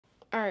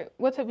Alright,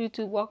 what's up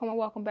YouTube?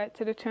 Welcome back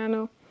to the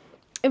channel.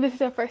 If this is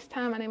your first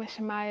time, my name is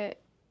Shamaya.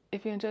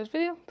 If you enjoyed this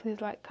video,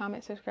 please like,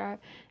 comment, subscribe,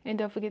 and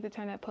don't forget to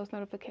turn that post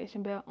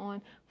notification bell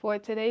on. For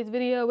today's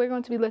video, we're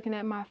going to be looking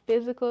at my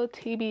physical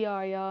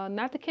TBR, y'all.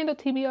 Not the Kindle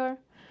TBR,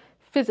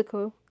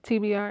 physical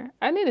TBR.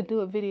 I need to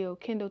do a video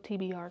Kindle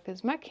TBR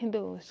because my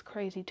Kindle is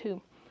crazy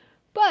too.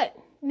 But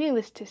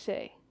needless to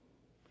say,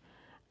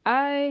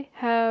 I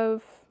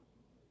have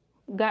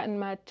gotten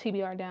my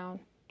TBR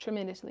down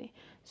tremendously.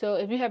 So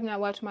if you have not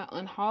watched my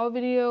unhaul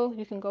video,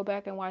 you can go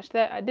back and watch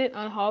that. I did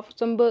unhaul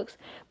some books,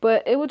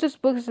 but it was just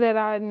books that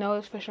I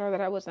know for sure that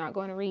I was not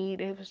going to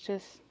read. It was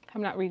just,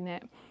 I'm not reading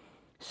that.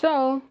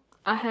 So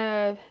I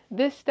have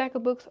this stack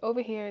of books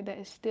over here that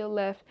is still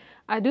left.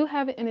 I do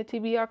have it in a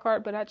TBR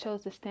cart, but I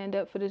chose to stand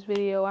up for this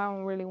video. I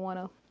don't really want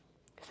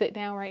to sit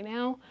down right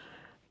now.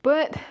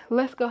 But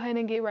let's go ahead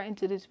and get right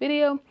into this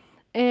video.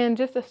 And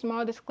just a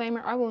small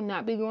disclaimer, I will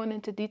not be going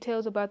into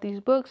details about these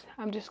books.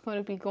 I'm just going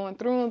to be going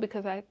through them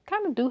because I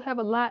kind of do have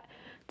a lot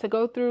to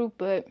go through.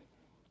 But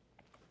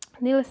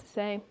needless to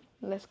say,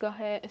 let's go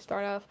ahead and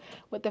start off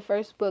with the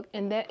first book,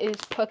 and that is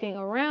Pucking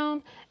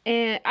Around.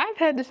 And I've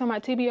had this on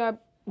my TBR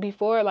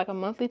before, like a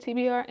monthly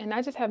TBR, and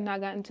I just have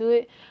not gotten to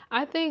it.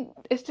 I think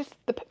it's just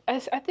I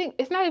think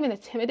it's not even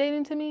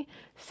intimidating to me.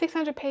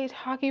 600-page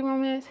hockey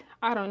romance,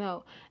 I don't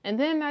know. And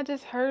then I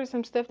just heard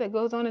some stuff that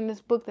goes on in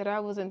this book that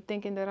I wasn't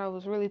thinking that I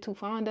was really too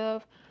fond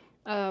of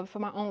for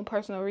my own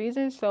personal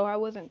reasons, so I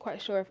wasn't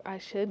quite sure if I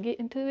should get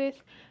into this.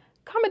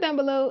 Comment down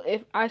below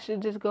if I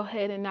should just go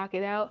ahead and knock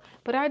it out.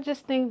 But I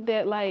just think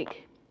that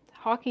like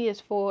hockey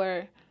is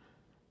for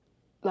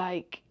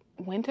like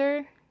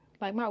winter.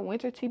 Like my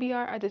winter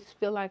TBR, I just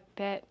feel like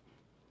that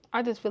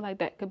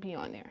could be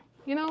on there.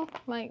 You know,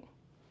 like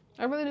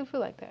I really do feel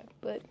like that.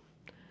 But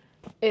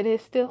it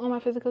is still on my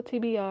physical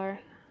TBR.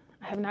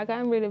 I have not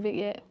gotten rid of it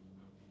yet.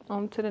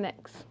 On to the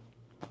next.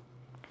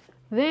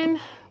 Then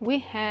we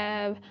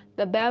have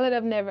The Ballad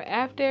of Never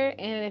After.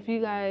 And if you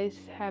guys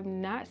have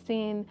not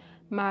seen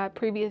my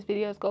previous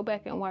videos, go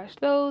back and watch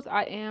those.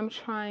 I am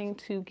trying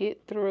to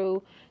get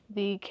through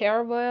the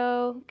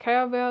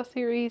Caravel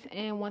series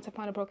and Once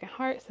Upon a Broken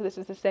Heart. So this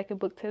is the second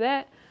book to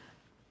that.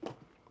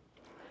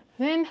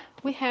 Then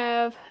we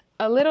have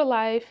A Little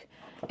Life,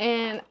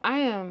 and I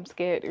am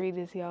scared to read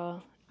this,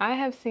 y'all. I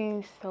have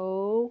seen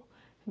so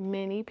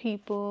many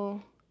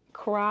people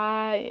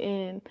cry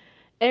and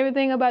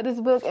everything about this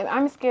book, and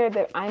I'm scared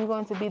that I'm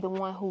going to be the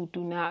one who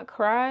do not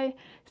cry.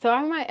 So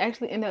I might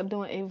actually end up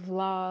doing a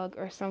vlog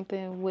or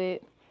something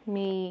with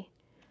me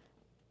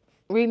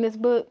reading this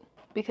book,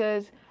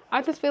 because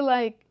I just feel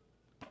like,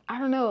 I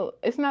don't know,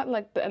 it's not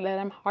like that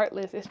I'm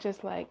heartless. It's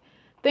just like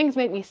things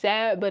make me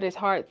sad, but it's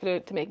hard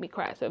to make me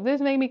cry. So if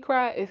this made me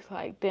cry, it's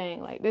like,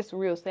 dang, like this is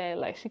real sad.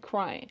 Like she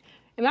crying.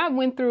 And I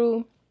went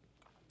through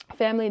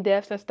family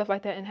deaths and stuff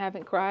like that and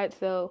haven't cried.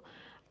 So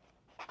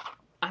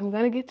I'm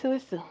going to get to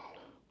it soon.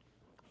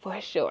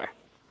 For sure.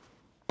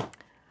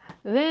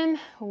 Then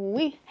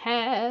we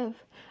have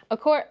A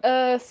Court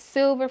of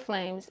Silver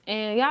Flames.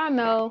 And y'all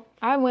know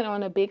I went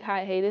on a big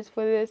hiatus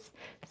for this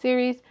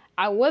series.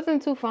 I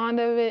wasn't too fond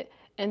of it,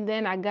 and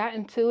then I got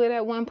into it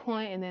at one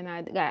point, and then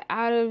I got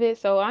out of it.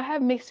 So I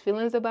have mixed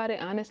feelings about it,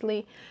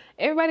 honestly.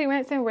 Everybody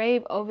rants and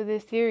rave over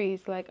this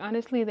series. Like,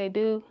 honestly, they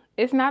do.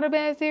 It's not a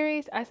bad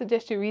series. I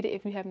suggest you read it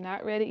if you have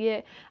not read it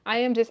yet. I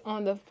am just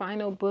on the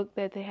final book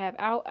that they have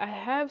out. I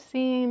have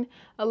seen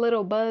a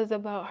little buzz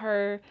about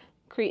her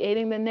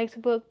creating the next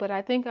book, but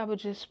I think I would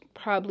just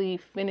probably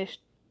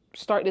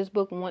start this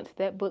book once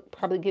that book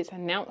probably gets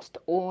announced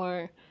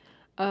or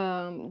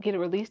get a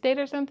release date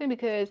or something,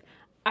 because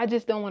I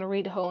just don't want to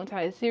read the whole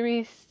entire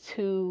series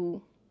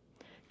to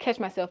catch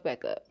myself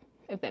back up,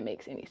 if that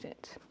makes any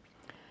sense.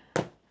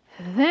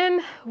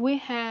 Then we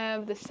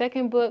have the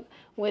second book,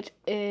 which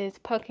is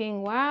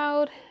Pucking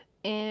Wild,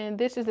 and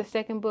this is the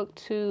second book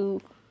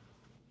to,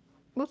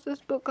 what's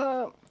this book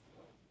called?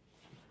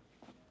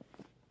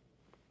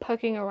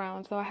 Pucking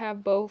Around. So I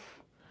have both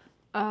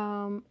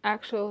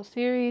actual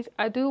series.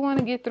 I do want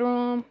to get through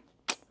them.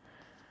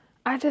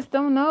 I just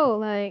don't know,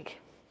 like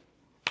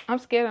I'm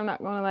scared I'm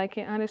not going to like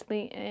it,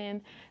 honestly,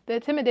 and the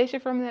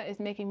intimidation from that is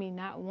making me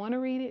not want to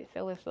read it.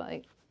 So it's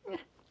like,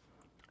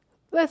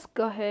 let's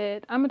go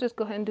ahead. I'm gonna just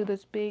go ahead and do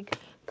this big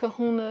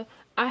kahuna.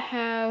 I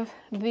have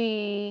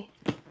the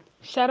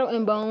Shadow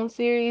and Bone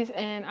series,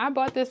 and I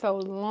bought this a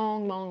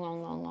long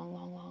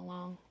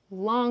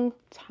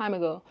time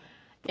ago,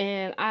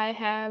 and I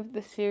have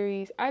the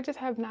series. I just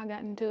have not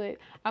gotten to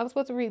it. I was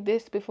supposed to read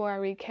this before I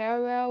read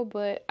Caravel,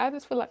 but I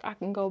just feel like I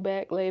can go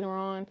back later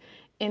on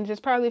and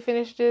just probably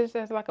finish this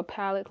as like a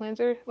palate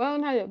cleanser. Well,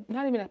 not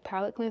even a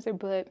palate cleanser,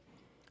 but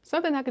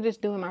something I could just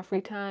do in my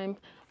free time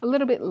a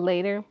little bit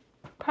later.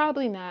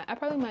 Probably not. I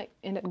probably might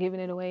end up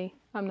giving it away.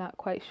 I'm not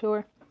quite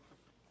sure.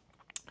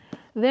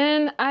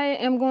 Then I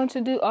am going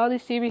to do all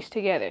these series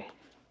together,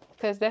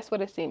 because that's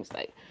what it seems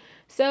like.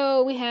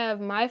 So we have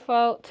My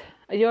Fault,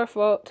 Your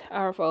Fault,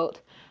 Our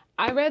Fault.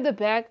 I read the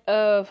back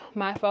of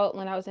My Fault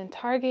when I was in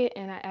Target,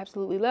 and I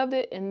absolutely loved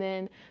it. And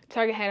then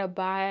Target had a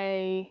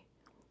buy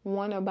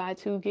one or buy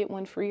two, get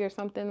one free or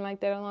something like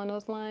that along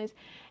those lines.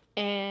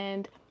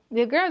 And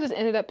the girl just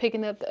ended up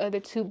picking up the other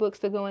two books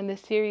to go in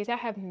this series. I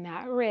have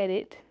not read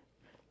it.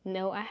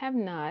 No, I have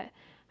not.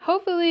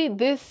 Hopefully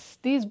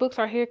these books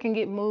right here can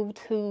get moved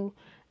to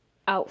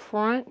out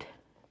front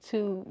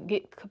to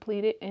get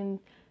completed in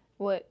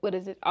what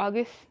is it,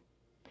 August?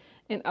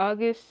 In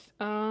August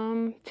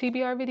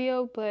TBR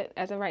video, but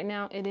as of right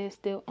now it is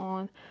still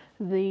on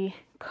the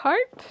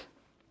cart.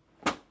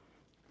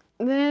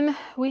 Then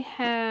we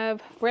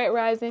have Red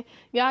Rising.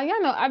 Y'all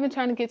know I've been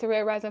trying to get to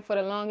Red Rising for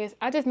the longest.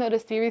 I just know the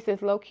series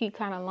is low-key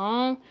kind of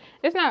long.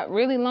 It's not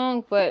really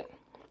long, but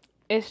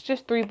it's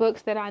just 3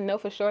 books that I know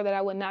for sure that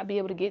I would not be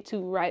able to get to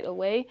right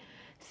away.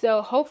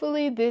 So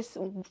hopefully this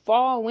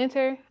fall,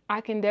 winter, I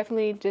can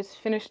definitely just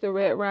finish the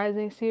Red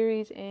Rising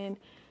series and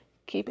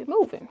keep it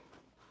moving.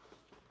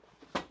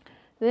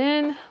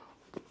 Then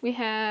we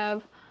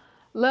have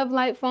Love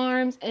Light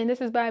Farms, and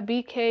this is by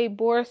B.K.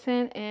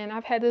 Borison, and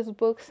I've had this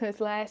book since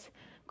last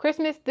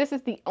Christmas. This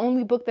is the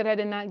only book that I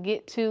did not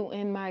get to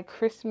in my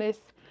Christmas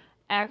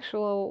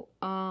actual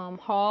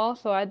haul,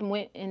 so I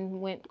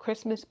went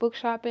Christmas book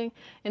shopping,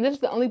 and this is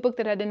the only book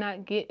that I did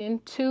not get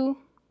into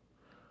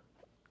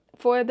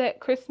for that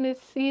Christmas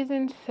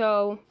season,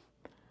 so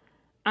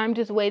I'm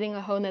just waiting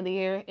a whole nother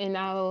year, and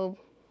I'll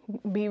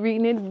be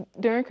reading it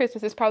during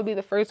Christmas. It's probably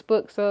the first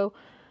book, so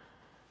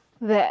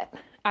that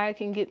I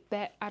can get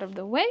that out of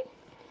the way.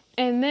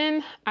 And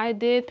then I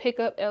did pick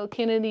up L.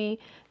 Kennedy,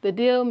 The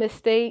Deal,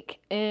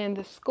 Mistake, and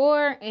The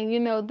Score. And you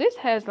know, this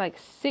has like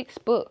 6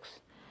 books.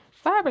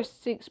 5 or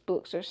 6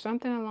 books or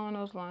something along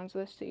those lines.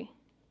 Let's see.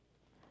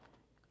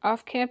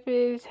 Off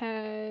Campus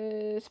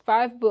has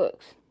 5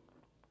 books.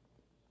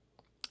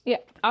 Yeah,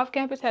 Off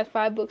Campus has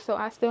 5 books, so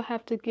I still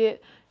have to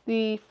get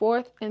the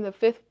 4th and the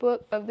 5th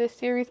book of this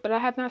series, but I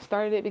have not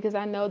started it because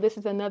I know this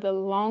is another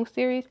long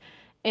series.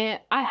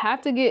 And I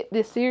have to get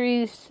this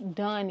series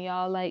done,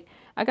 y'all. Like,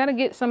 I got to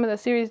get some of the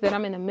series that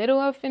I'm in the middle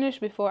of finished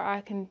before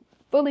I can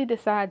fully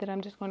decide that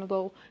I'm just going to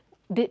go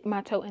dip my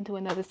toe into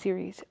another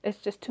series. It's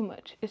just too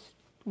much. It's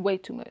way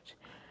too much.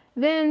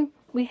 Then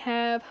we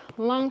have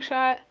Long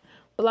Shot,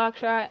 Block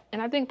Shot,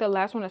 and I think the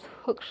last one is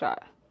Hook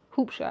Shot,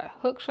 Hoop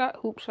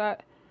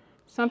Shot,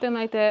 something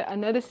like that.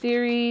 Another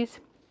series.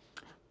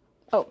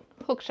 Oh,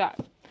 Hook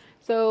Shot.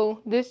 So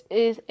this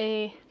is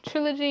a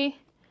trilogy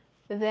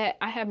that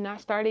I have not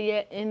started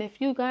yet, and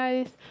if you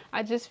guys,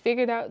 I just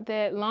figured out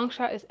that Long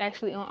Shot is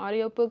actually on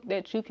audiobook,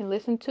 that you can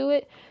listen to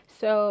it,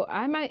 so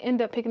I might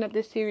end up picking up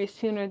this series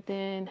sooner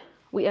than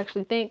we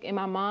actually think. And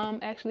my mom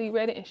actually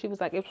read it and she was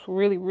like, it's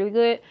really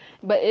good,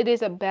 but it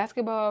is a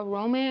basketball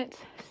romance,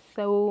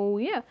 so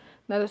yeah,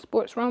 another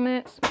sports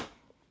romance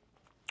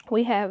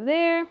we have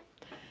there.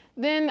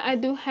 Then I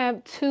do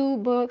have 2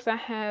 books. I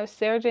have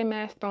Sarah J.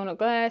 Maas' Throne of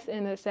Glass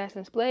and The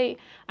Assassin's Blade.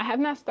 I have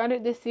not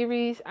started this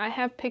series. I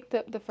have picked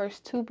up the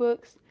first 2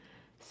 books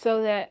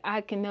so that I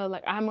can know,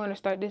 like, I'm going to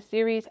start this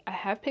series. I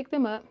have picked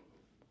them up.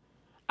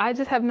 I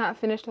just have not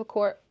finished The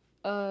Court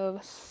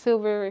of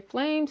Silver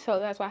Flame, so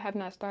that's why I have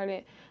not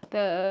started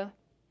the,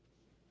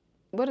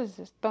 what is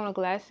this, Throne of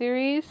Glass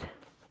series.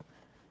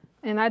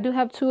 And I do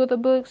have 2 of the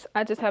books.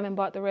 I just haven't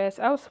bought the rest.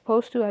 I was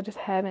supposed to, I just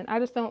haven't. I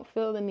just don't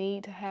feel the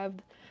need to have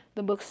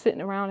the books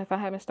sitting around if I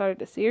haven't started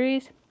the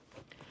series.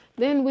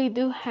 Then we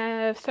do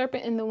have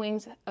Serpent in the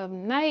Wings of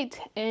Night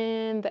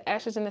and The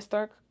Ashes in the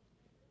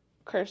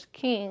Star-Cursed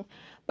King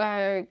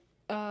by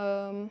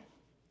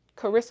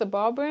Carissa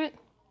Broadbent.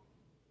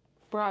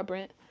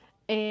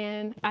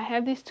 And I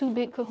have these 2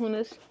 big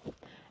kahunas,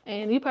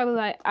 and you probably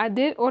like, I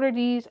did order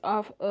these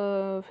off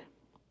of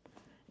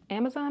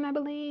Amazon, I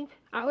believe.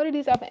 I ordered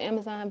these off of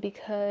Amazon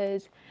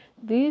because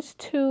these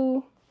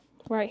 2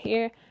 right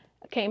here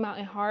came out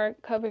in hard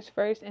covers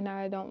first, and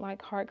I don't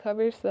like hard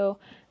covers, so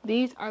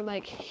these are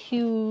like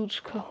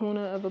huge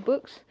kahuna of a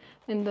books,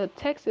 and the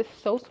text is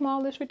so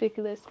small it's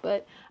ridiculous,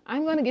 but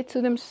I'm going to get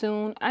to them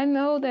soon. I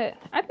know that,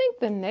 I think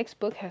the next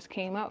book has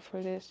came out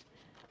for this,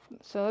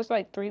 so it's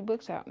like 3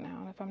 books out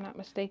now if I'm not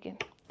mistaken.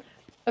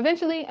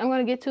 Eventually I'm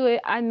going to get to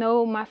it. I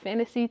know my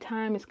fantasy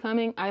time is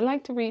coming. I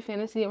like to read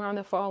fantasy around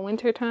the fall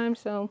winter time,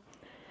 so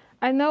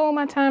I know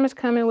my time is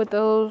coming with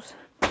those.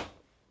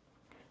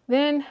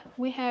 Then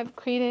we have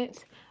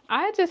Credence.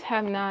 I just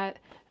have not,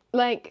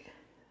 like,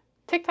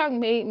 TikTok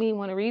made me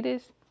want to read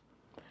this.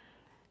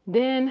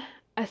 Then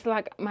it's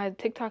like my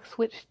TikTok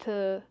switched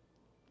to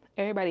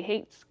Everybody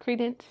Hates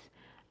Credence.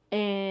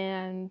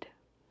 And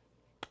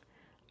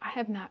I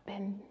have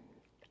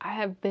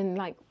been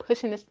like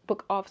pushing this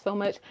book off so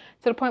much to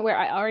the point where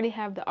I already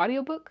have the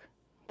audiobook,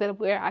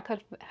 where I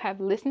could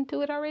have listened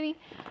to it already.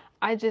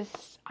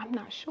 I'm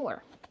not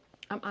sure.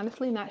 I'm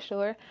honestly not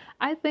sure.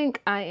 I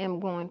think I am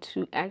going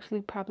to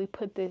actually probably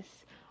put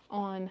this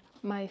on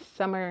my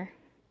summer.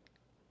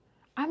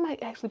 I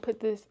might actually put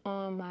this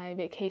on my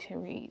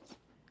vacation reads.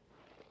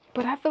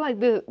 But I feel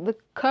like the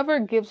cover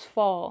gives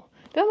fall.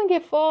 Doesn't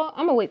give fall?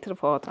 I'm going to wait till the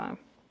fall time.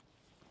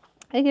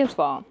 It gives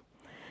fall.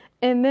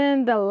 And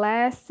then the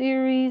last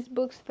series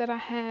books that I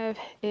have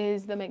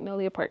is the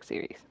Magnolia Park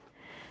series.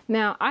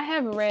 Now, I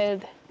have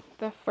read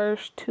the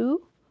first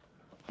 2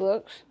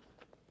 books.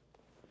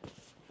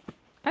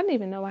 I didn't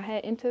even know I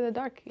had Into the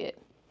Dark yet.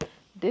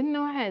 Didn't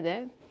know I had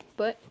that.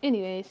 But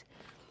anyways,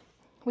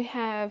 we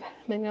have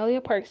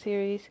Magnolia Park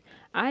series.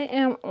 I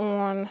am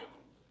on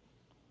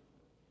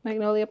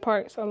Magnolia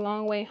Park's A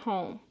Long Way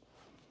Home.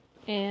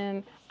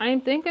 And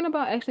I'm thinking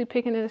about actually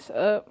picking this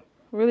up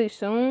really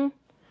soon,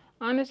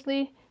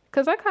 honestly.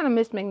 Because I kind of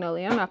missed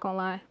Magnolia, I'm not going to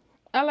lie.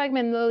 I like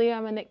Magnolia.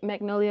 I'm a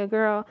Magnolia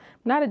girl.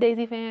 I'm not a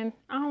Daisy fan.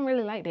 I don't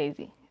really like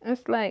Daisy.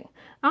 It's like,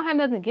 I don't have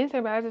nothing against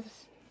her, but I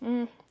just,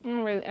 I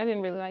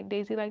didn't really like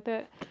Daisy like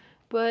that.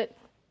 But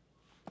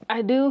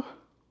I do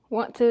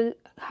want to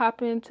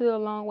hop into A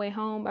Long Way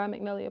Home by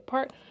Magnolia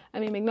Park.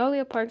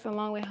 Magnolia Park's A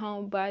Long Way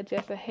Home by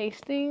Jessa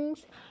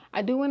Hastings.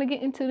 I do want to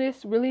get into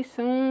this really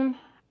soon.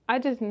 I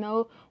just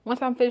know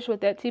once I'm finished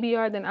with that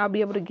TBR, then I'll be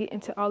able to get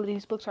into all of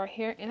these books right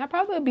here. And I'll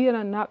probably be able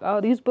to knock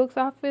all these books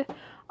off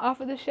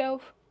of the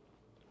shelf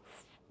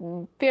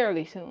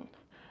fairly soon.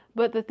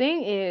 But the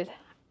thing is,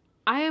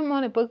 I am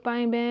on a book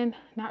buying ban.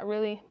 Not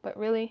really, but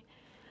really.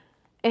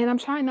 And I'm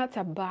trying not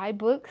to buy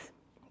books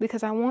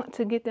because I want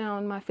to get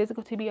down my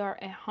physical TBR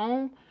at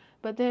home.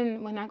 But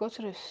then when I go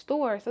to the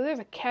store, so there's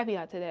a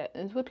caveat to that.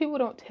 It's what people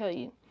don't tell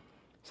you.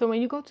 So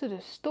when you go to the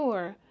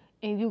store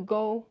and you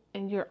go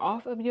and you're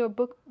off of your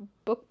book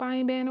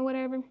buying ban or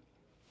whatever,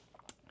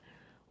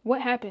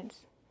 what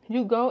happens?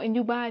 You go and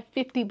you buy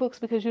 50 books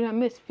because you done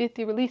missed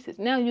 50 releases.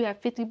 Now you have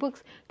 50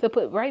 books to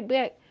put right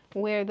back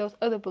where those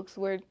other books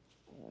were.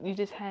 You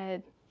just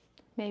had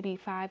maybe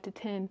 5 to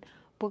 10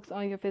 books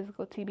on your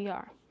physical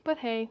TBR. But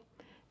hey,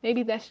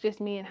 maybe that's just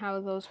me and how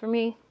it goes for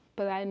me.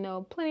 But I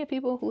know plenty of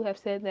people who have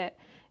said that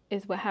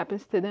is what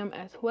happens to them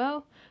as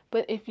well.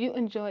 But if you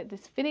enjoyed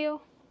this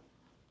video,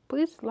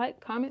 please like,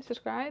 comment,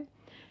 subscribe,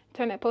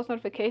 turn that post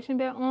notification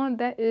bell on.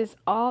 That is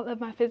all of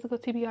my physical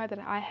TBR that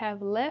I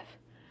have left.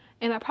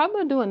 And I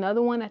probably will do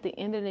another one at the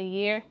end of the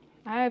year.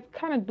 I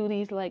kind of do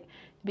these like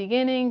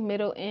beginning,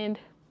 middle, end.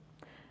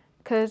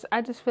 Because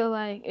I just feel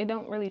like it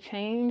don't really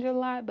change a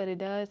lot, but it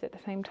does at the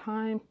same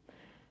time.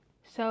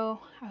 So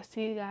I'll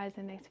see you guys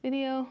in the next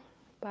video.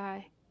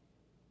 Bye.